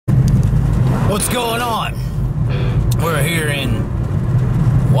What's going on? We're here in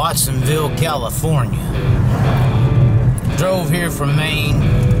Watsonville, California. Drove here from Maine,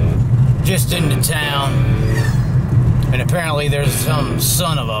 just into town, and apparently there's some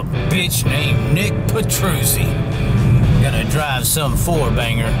son of a bitch named Nick Petruzzi gonna drive some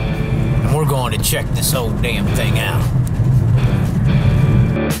four-banger, and we're going to check this whole damn thing out.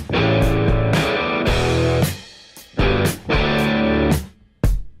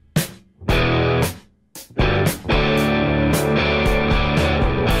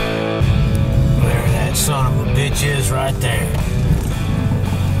 Is right there.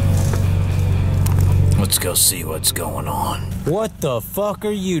 Let's go see what's going on. What the fuck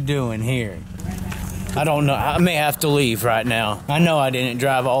are you doing here? I don't know. I may have to leave right now. I know I didn't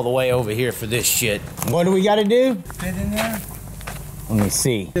drive all the way over here for this shit. What do we got to do? Fit in there? Let me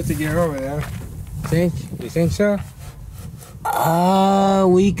see. Just to get over there. Think? You think so?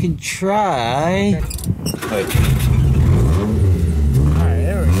 We could try. Wait. Alright,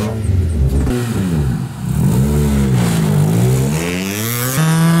 there we go.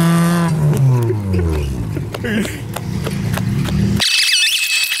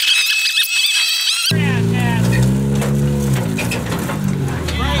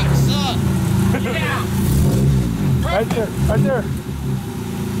 Right there, right there.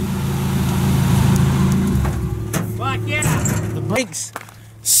 Fuck yeah! The brakes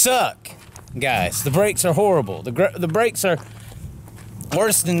suck, guys. The brakes are horrible. The brakes are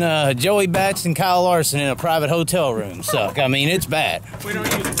worse than Joey Batch and Kyle Larson in a private hotel room suck. I mean, it's bad. We don't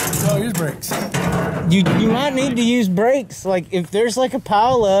use brakes. You might need to use brakes. Like, if there's like a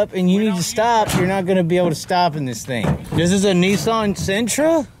pile up and you need to stop, you're not going to be able to stop in this thing. This is a Nissan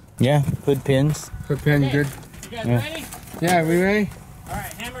Sentra? Yeah, hood pins. Hood pin, good. You guys ready? Yeah, we ready? All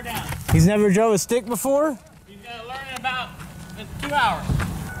right, hammer down. He's never drove a stick before? He's gonna learn in about 2 hours.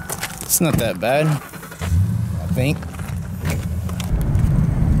 It's not that bad, I think.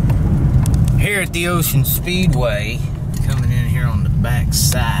 Here at the Ocean Speedway, coming in here on the back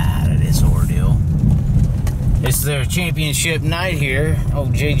side of this ordeal. It's their championship night here.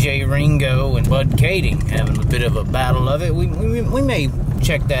 Old JJ Ringo and Bud Kaeding having a bit of a battle of it. We may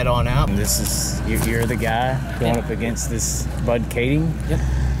check that on out. This is you're the guy going up against this Bud Kaeding. Yep.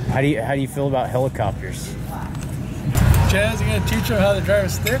 How do you feel about helicopters? Chaz, you gonna teach him how to drive a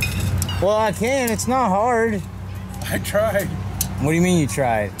stick? Well, I can. It's not hard. I tried. What do you mean you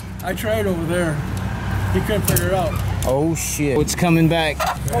tried? I tried over there. He couldn't figure it out. Oh shit! What's coming back?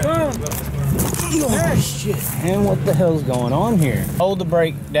 Hold on. Oh shit! Man, what the hell's going on here? Hold the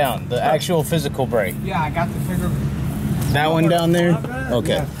brake down. The actual physical brake. Yeah, I got the finger. That one down there?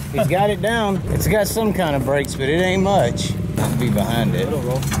 Okay. Yeah. He's got it down. It's got some kind of brakes, but it ain't much. I'll be behind it. It'll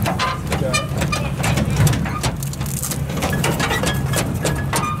roll. Okay.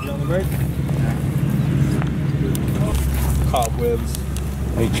 You on the brake? Cobwebs.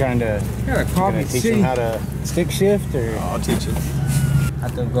 Are you trying to teach him how to stick shift, or? I'll teach you.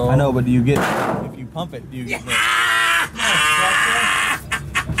 Have to go. I know, but do you get, if you pump it, do you get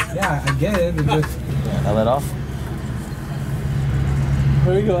Yeah, I get it. It just... I let off.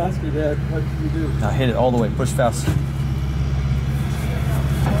 There you go, ask your dad. What do you do? Now hit it all the way, push fast.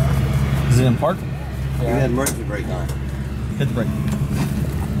 Is it in park? You had emergency brake on. Hit the brake.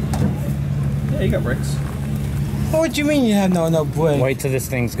 Yeah, you got brakes. What do you mean you have no brake? Wait till this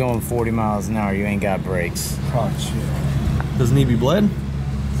thing's going 40 miles an hour. You ain't got brakes. Oh, shit. Doesn't need to be bled?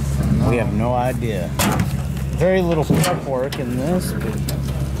 We have no idea. Very little prep work in this, but...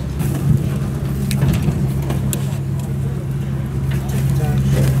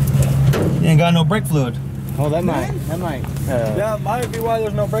 You ain't got no brake fluid. Oh, that might. Yeah, might be why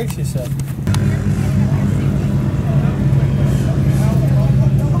there's no brakes, he said.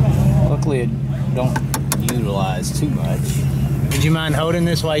 Luckily, it don't utilize too much. Would you mind holding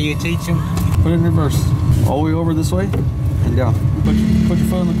this while you teach him? Put it in reverse. All the way over this way and down. Put your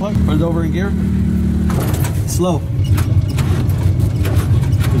foot on the clutch, put it over in gear. Slow.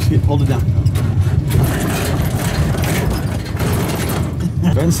 Just hold it down. Go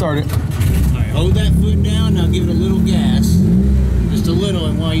ahead and start it. Alright, hold that foot down, now give it a little gas. Just a little,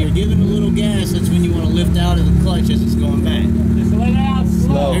 and while you're giving a little gas, that's when you want to lift out of the clutch as it's going back. Just let it out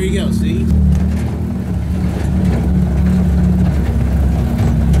slow. There you go, see?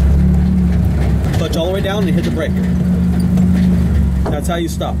 Clutch all the way down and hit the brake. That's how you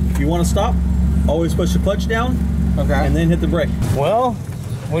stop. If you want to stop, always push the clutch down, Okay. and then hit the brake. Well,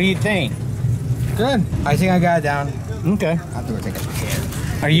 what do you think? Good. I think I got it down. Okay. I'll do it. Take it.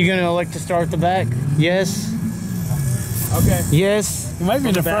 Are you going to elect to start the back? Yes? Okay. Yes. You might be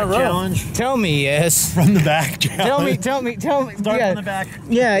in the front row. Challenge. Tell me yes. From the back challenge. Tell me. Start Yeah. from the back.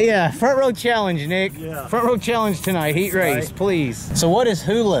 Yeah. Front row challenge, Nick. Yeah. Front row challenge tonight. Heat race, Right. please. So what is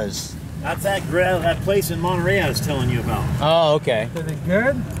Hula's? That's that place in Monterey I was telling you about. Oh, okay. Is it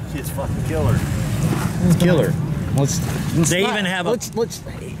good? Shit's fucking killer. It's killer. Let's They not, even have a- let's.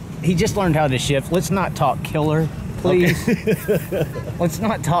 He just learned how to shift. Let's not talk killer, please. Let's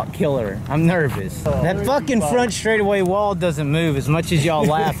not talk killer. I'm nervous. That fucking front straightaway wall doesn't move as much as y'all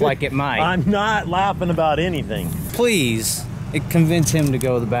laugh like it might. I'm not laughing about anything. Please, convince him to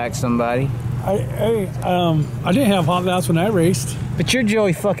go to the back, somebody. I didn't have hot laps when I raced. But you're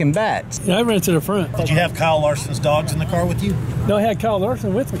Joey fucking Bats. Yeah, I ran to the front. Did you have Kyle Larson's dogs in the car with you? No, I had Kyle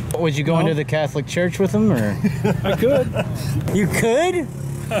Larson with me. Would you go into the Catholic Church with him, or? I could. You could?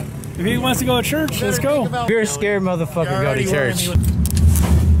 If he wants to go to church, let's go. If you're a scared motherfucker, go to church.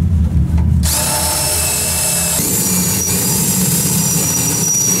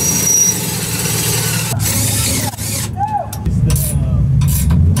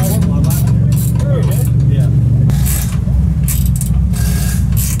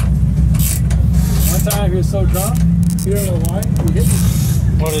 One time he was so drunk, you don't know why, he hit me.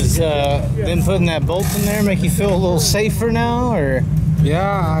 What is them putting that bolt in there make you feel a little safer now, or?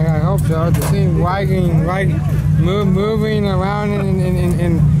 Yeah, I hope so. To see moving around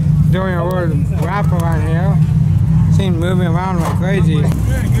and doing a little wrap around here. Seen moving around like crazy. Yeah,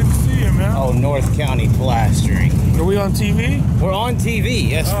 good to see you, man. Oh, North County Plastering. Are we on TV? We're on TV.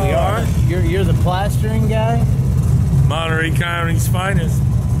 Yes, we are. alright. You're the plastering guy. Monterey County's finest.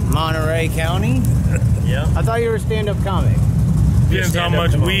 Monterey County. Yeah. I thought you were a stand-up comic. Depends how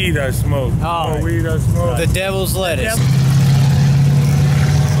much weed I smoke. Oh. What weed I smoke. The Devil's Lettuce.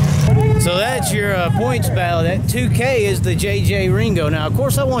 So that's your points battle. That 2K is the JJ Ringo. Now, of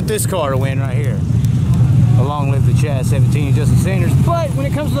course, I want this car to win right here. Along with the Chaz 17 and Justin Sanders. But when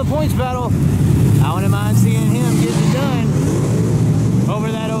it comes to the points battle, I wouldn't mind seeing him get it done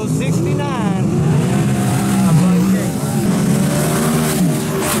over that old 69. Bud Kaeding.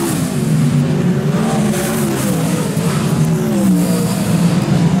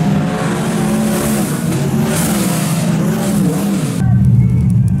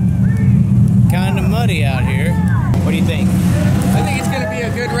 Kind of muddy out here. What do you think? I think it's going to be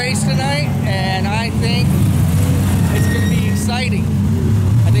a good race tonight, and I think it's going to be exciting.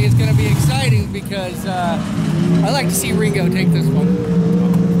 I think it's going to be exciting because I like to see Ringo take this one.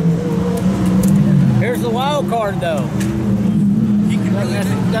 Here's the wild card, though. He can really,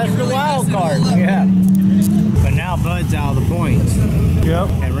 That's the wild card. Yeah. But now Bud's out of the points, Yep,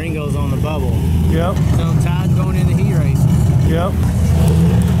 and Ringo's on the bubble. yep, So Todd's going into heat race. yep.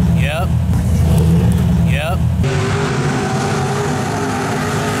 Yep. Yep.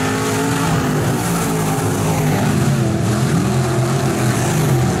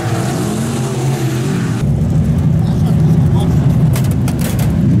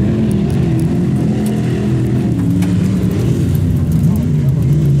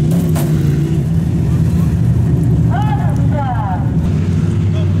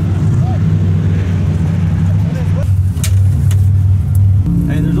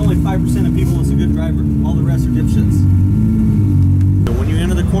 Hey, there's only 5% of people that's a good driver. All the rest are dipshits. So when you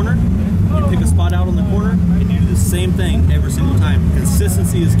enter the corner, you pick a spot out on the corner, and you do the same thing every single time.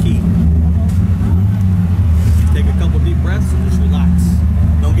 Consistency is key. Take a couple deep breaths and just relax.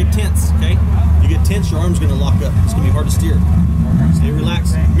 Don't get tense, okay? You get tense, your arm's gonna lock up. It's gonna be hard to steer. Stay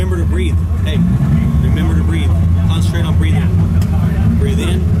relaxed. Remember to breathe. Hey, remember to breathe. Concentrate on breathing. Breathe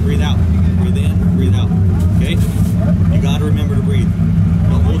in, breathe out. Breathe in, breathe out. Okay? You gotta remember to breathe.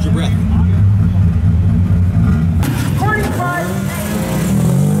 Don't hold your breath.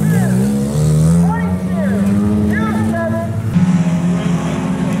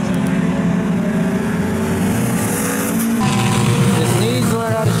 Just needs to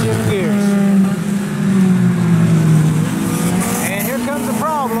learn how to shift gears. And here comes the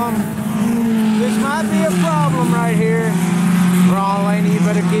problem. This might be a problem right here. Wrong lane, you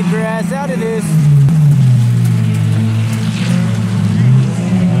better keep your ass out of this.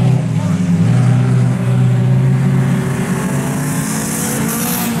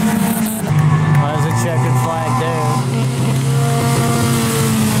 There's a checkered flag there.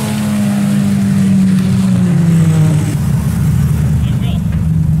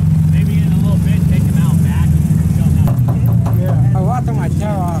 Maybe in a little bit, take him out back. I'm watching my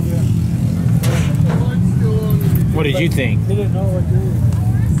tail off. What did you think? He didn't know what to do.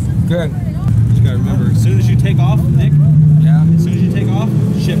 Good. You gotta remember, as soon as you take off, Nick, Yeah. as soon as you take off,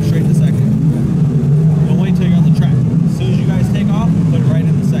 shift straight to second. Don't wait till you're on the track. As soon as you guys take off, put it right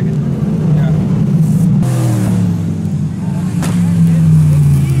in the second. Yeah.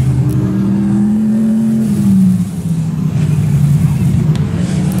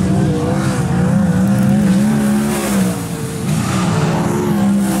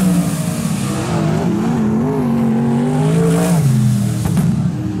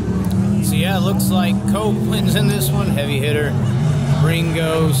 wins in this one. Heavy hitter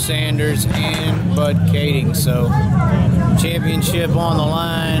Ringo, Sanders, and Bud Kaeding. So championship on the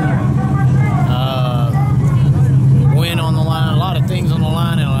line, win on the line, a lot of things on the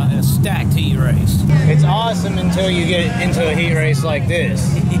line, and a stacked heat race. It's awesome until you get into a heat race like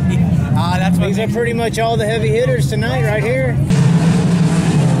this. These are pretty much all the heavy hitters tonight right here.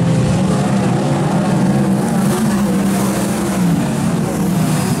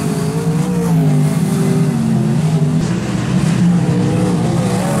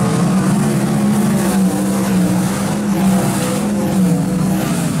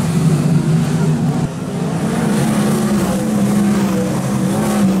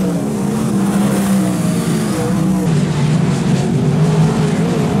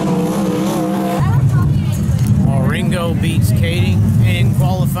 Beats Kaeding in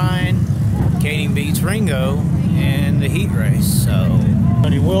qualifying. Kaeding beats Ringo in the heat race. So,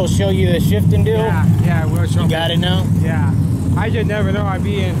 but he will show you the shifting deal. Yeah, we'll show. You got it now. Yeah, I just never know. I'd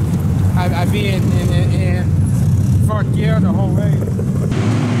be in fourth gear the whole way.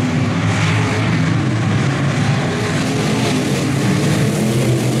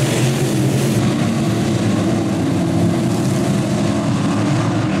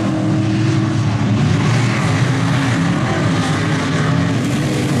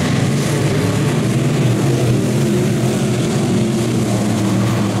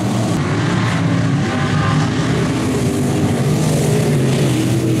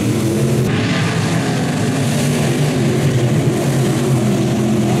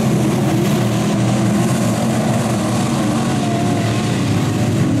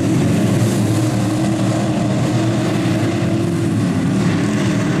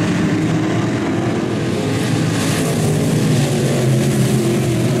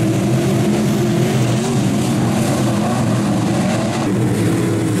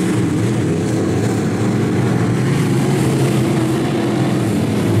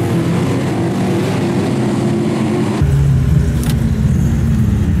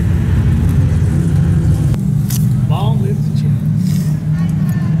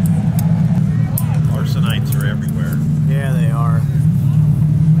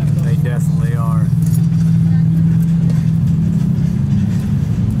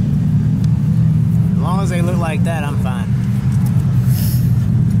 Like that, I'm fine.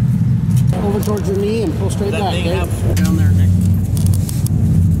 Over towards your knee and pull straight back. Down there, Nick.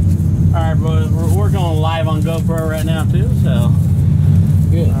 All right, boys. We're going live on GoPro right now too. So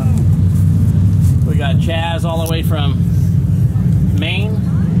good. We got Chaz all the way from Maine,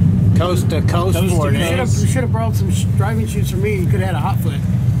 coast to coast. You should have brought some driving shoes for me. You could have had a hot foot.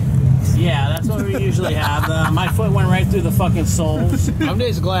 Yeah, that's what we usually have. My foot went right through the fucking soles. I'm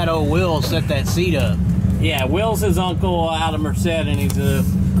just glad old Will set that seat up. Yeah, Will's his uncle out of Merced, and he's a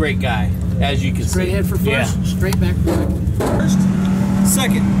great guy, as you can see. Straight head for first, straight back for second. First,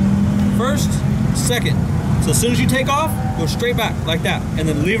 second. First, second. So as soon as you take off, go straight back like that, and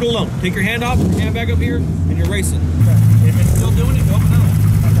then leave it alone. Take your hand off, put your hand back up here, and you're racing. If it's still doing it, go up and down.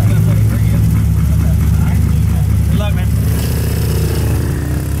 Good luck, man.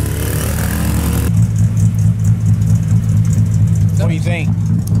 What do you think?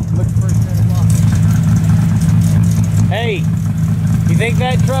 Hey, you think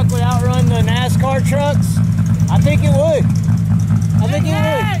that truck would outrun the NASCAR trucks? I think it would. I think it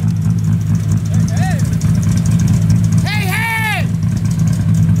would. Hey, hey!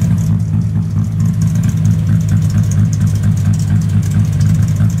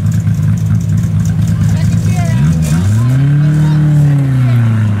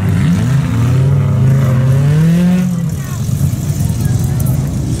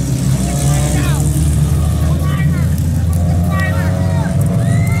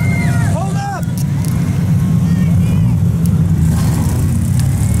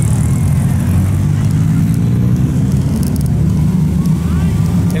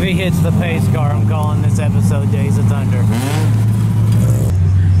 Hits the pace car, I'm calling this episode Days of Thunder.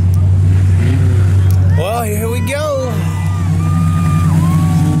 Well, here we go.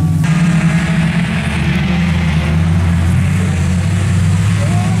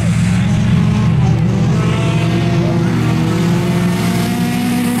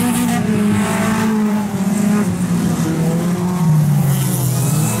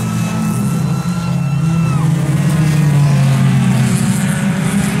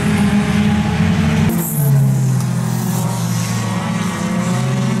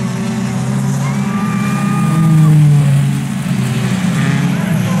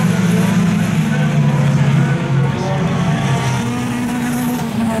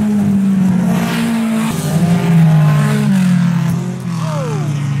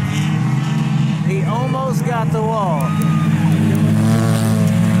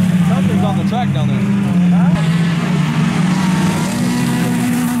 track down there.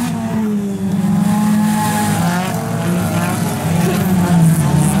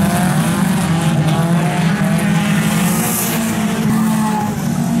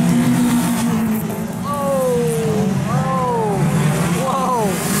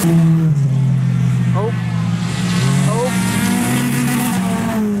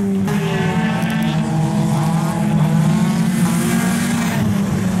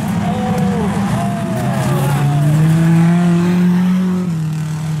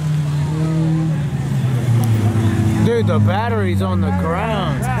 Dude, the battery's on the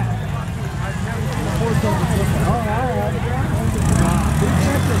ground.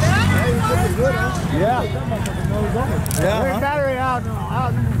 Yeah. Yeah. Battery out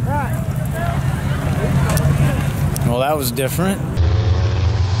in the front. Well, that was different.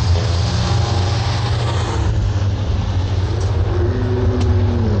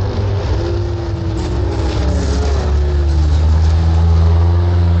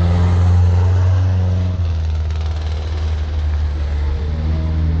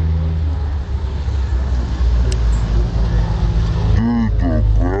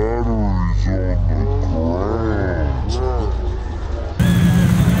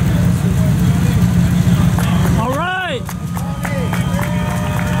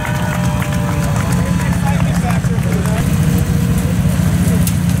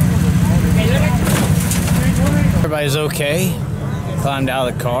 Everybody's okay. Climbed out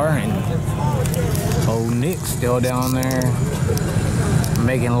of the car, and old Nick's still down there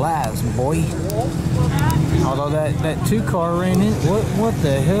making laps, boy. Although that 2 car ran in. What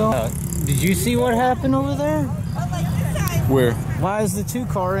the hell? Did you see what happened over there? Where? Why is the 2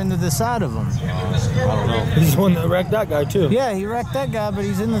 car into the side of him? I don't know. He's the one that wrecked that guy too. Yeah, he wrecked that guy, but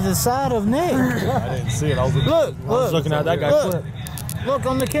he's into the side of Nick. I didn't see it. I was looking at that guy flip. Look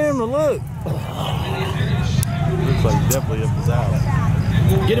on the camera, look. Looks like definitely up his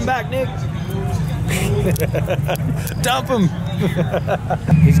alley. Get him back, Nick. Dump him.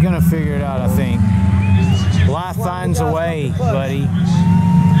 He's gonna figure it out, I think. Life finds a way, buddy.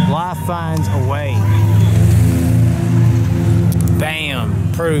 Life finds a way.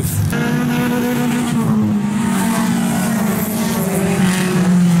 Bam, proof.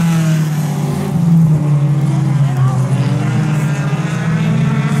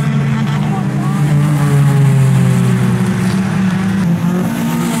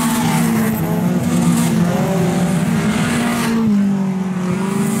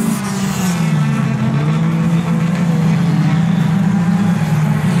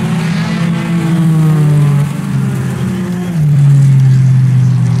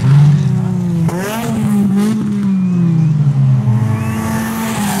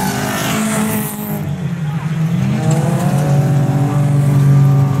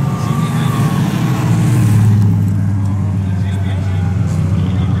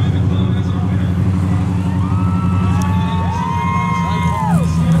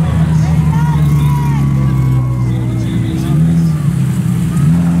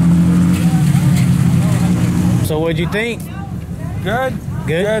 So what'd you think? Good.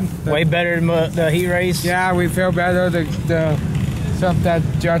 Good? Way better than the heat race? Yeah, we feel better. The stuff that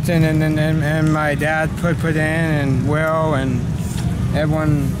Justin and my dad put in, and Will and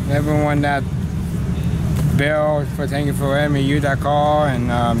everyone that Bill thank you for letting me use that car, and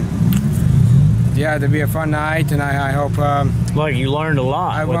yeah, it'll be a fun night, and I hope. Like you learned a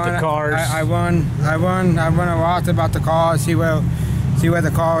lot with the cars. I won a lot about the car. See where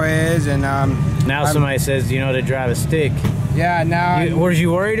the car is, and now somebody says you know to drive a stick. Yeah, now. Was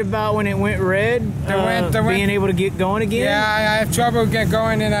you worried about when it went red? Being able to get going again? Yeah, I have trouble get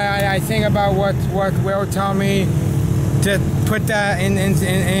going, and I think about what Will told me to put that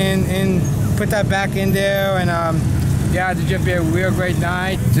put that back in there, and yeah, it'll just be a real great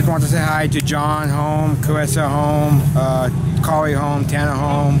night. Just want to say hi to John home, Carissa home, Corey home, Tanner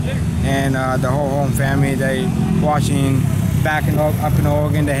home, and the whole home family. They watching up in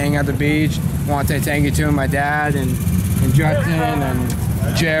Oregon. They hang out at the beach. Want to say thank you to my dad and Justin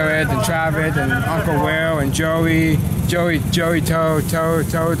and Jared and Travis and Uncle Will and Joey towed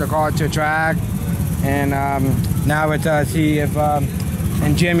the car to the track, and now it's see if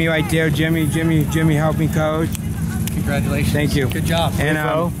and Jimmy right there. Jimmy helped me coach. Congratulations. Thank you. Good job. And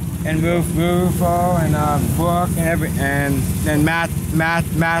Lufo and Brooke and then Matt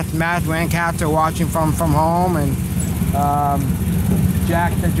Lancaster watching from home, and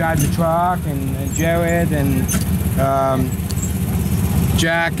Jack that drives the truck, and Jared and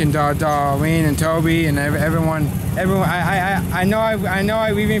Jack and Darlene and Toby and everyone. I know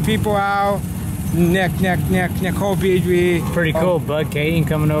I'm leaving people out, Nick Petruzzi. Pretty cool. Bud Kaeding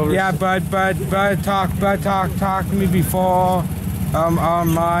coming over. Yeah, Bud talked to me before.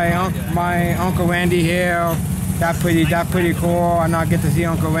 My Uncle Randy here. That pretty cool. And I get to see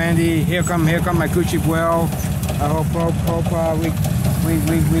Uncle Randy. Here come my Gucci Will. I hope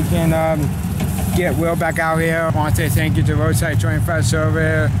we can get Will back out here. I want to say thank you to Roadside Towing Fast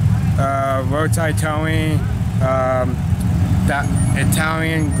Service, Roadside Towing, that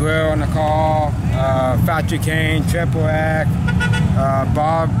Italian grill on the car, Factory Cane, Triple X,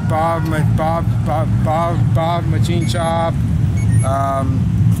 Bob Machine Shop,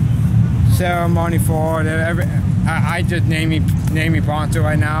 Ceremony Ford. I just name me Pronto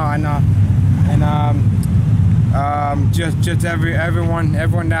right now. I know, and just everyone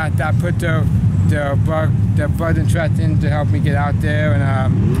that put the blood and trust in to help me get out there, and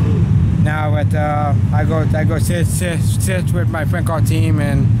now I go sit with my Frank Car team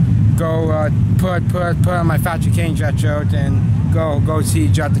and go put on my Factory Cane jet shirt and go see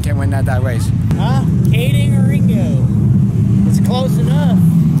Justin can win that race. Huh? Kaeding or Ringo? It's close enough.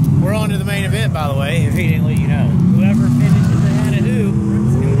 We're on to the main event, by the way, if he didn't let you know. Whoever finishes ahead of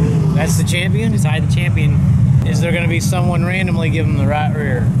who, that's the champion. Decide the champion. Is there going to be someone randomly give him the right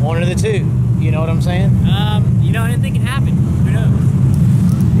rear? One of the two. You know what I'm saying? You know, anything can happen. Who knows?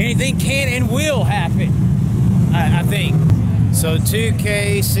 Anything can and will happen, I think. So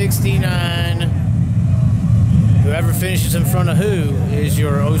 2K69, whoever finishes in front of who is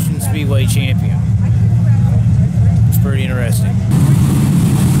your Ocean Speedway champion. It's pretty interesting.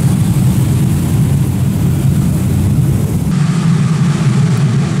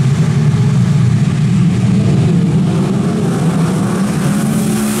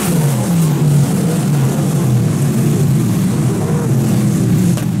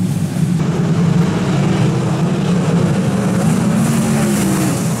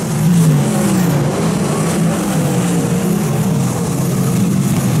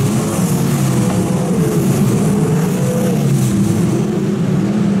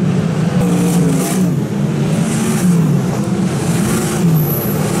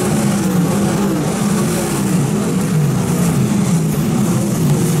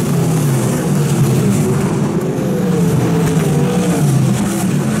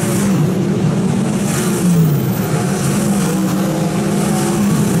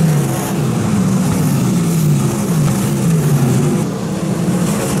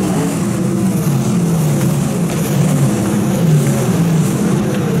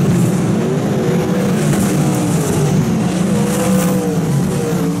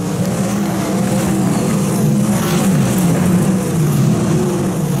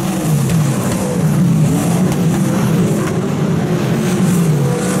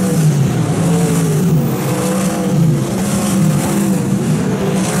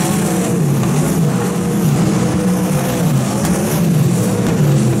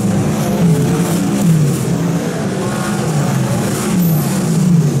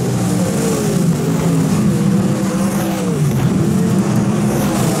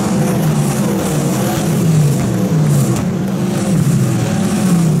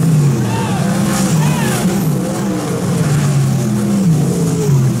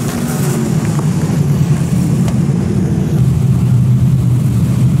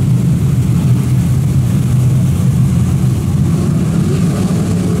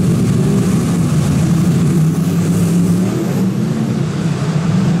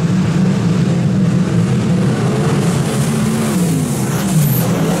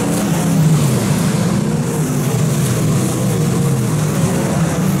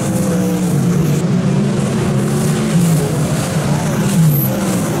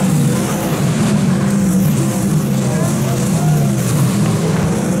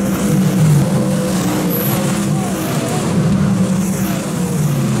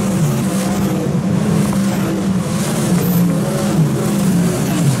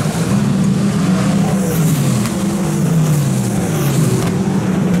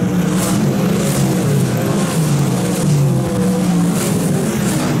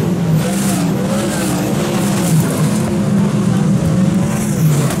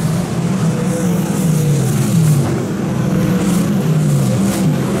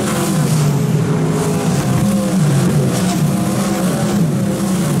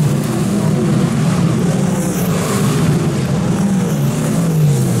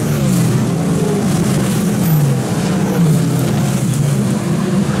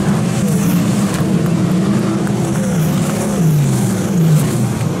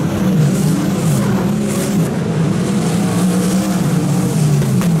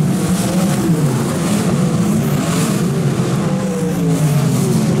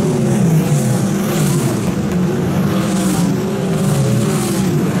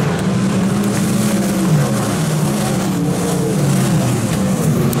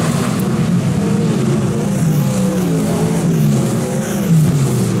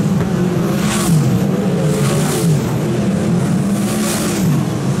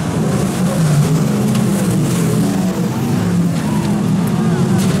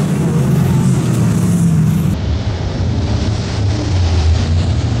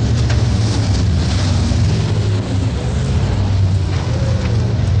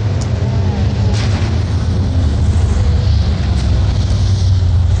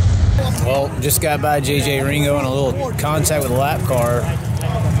 Just got by JJ Ringo in a little contact with a lap car.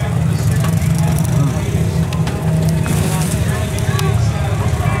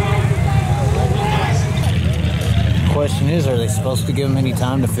 Question is, are they supposed to give him any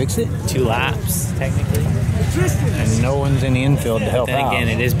time to fix it? 2 laps, technically. And no one's in the infield to help Then out. again,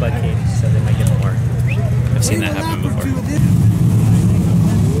 it is Bud Kaeding, so they might get more. I've seen that happen before.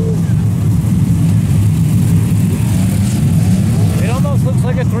 It almost looks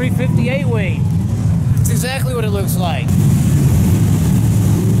like a 358 weight. It's exactly what it looks like.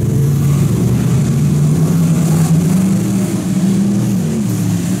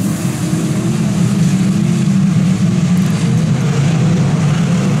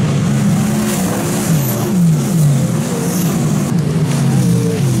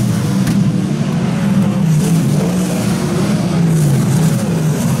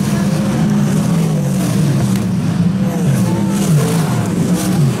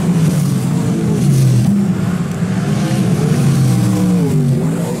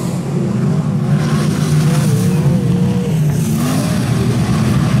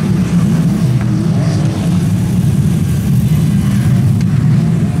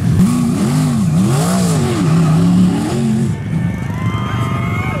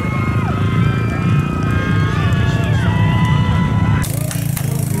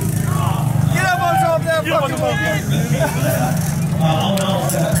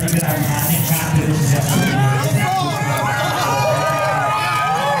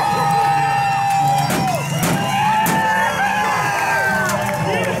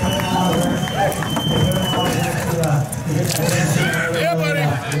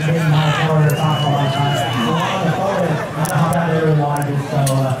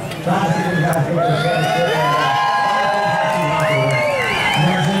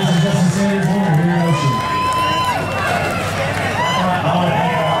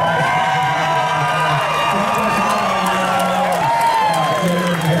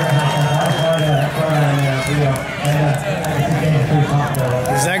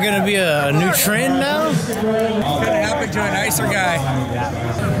 Is that going to be a new trend now? It's gonna happen to a nicer guy.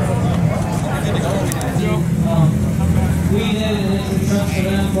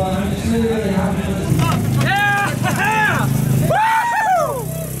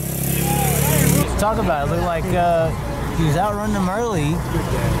 Talk about it. It looked like he was outrunning him early,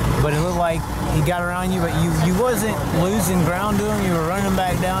 but it looked like he got around you, but you wasn't losing ground to him. You were running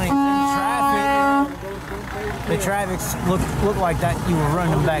back down. He was in traffic. The traffic looked like that you were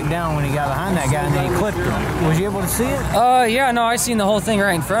running back down when he got behind that guy, and then he clipped him. Was you able to see it? Yeah, no, I seen the whole thing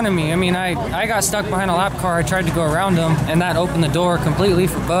right in front of me. I mean, I got stuck behind a lap car. I tried to go around him, and that opened the door completely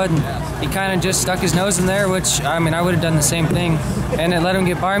for Bud, and he kind of just stuck his nose in there, which, I mean, I would have done the same thing, and it let him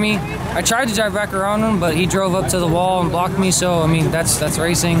get by me. I tried to drive back around him, but he drove up to the wall and blocked me, so, I mean, that's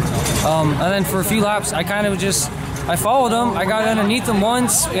racing. And then for a few laps, I kind of just, I followed him. I got underneath him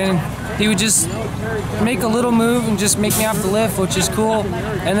once, and he would just make a little move and just make me have to lift, which is cool.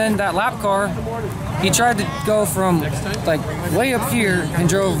 And then that lap car, he tried to go from like way up here and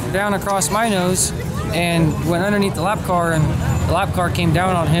drove down across my nose and went underneath the lap car, and the lap car came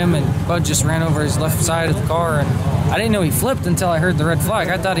down on him, and Bud just ran over his left side of the car, and I didn't know he flipped until I heard the red flag.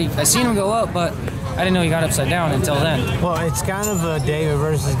 I thought I seen him go up, but I didn't know he got upside down until then. Well, it's kind of a David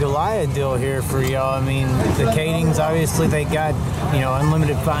versus Goliath deal here for y'all. I mean, the Kaedings, obviously, they got, you know,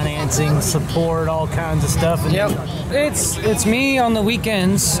 unlimited financing, support, all kinds of stuff. And yep. It's me on the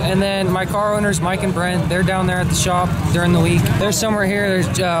weekends, and then my car owners, Mike and Brent, they're down there at the shop during the week. There's somewhere here,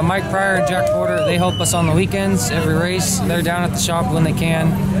 there's Mike Pryor and Jack Porter. They help us on the weekends, every race. They're down at the shop when they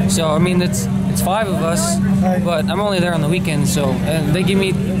can. So, I mean, it's 5 of us, but I'm only there on the weekends, so and they give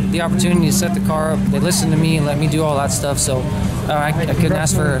me the opportunity to set the car up. They listen to me and let me do all that stuff, so I couldn't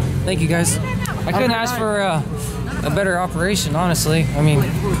ask for, thank you guys. I couldn't ask for a better operation, honestly. I mean,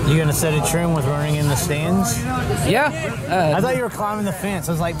 you gonna set a trend with running in the stands? Yeah. I thought you were climbing the fence.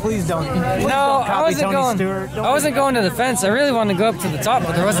 I was like, please don't. I wasn't going to the fence. I really wanted to go up to the top,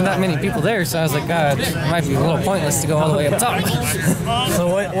 but there wasn't that many people there, so I was like, God, it might be a little pointless to go all the way up top. So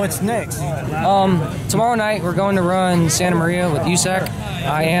what's next? Tomorrow night we're going to run Santa Maria with USAC.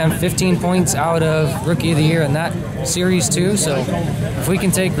 I am 15 points out of Rookie of the Year in that series too, so if we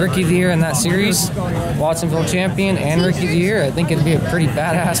can take Rookie of the Year in that series, Watsonville champion and Rookie of the Year, I think it'd be a pretty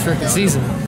badass freaking season.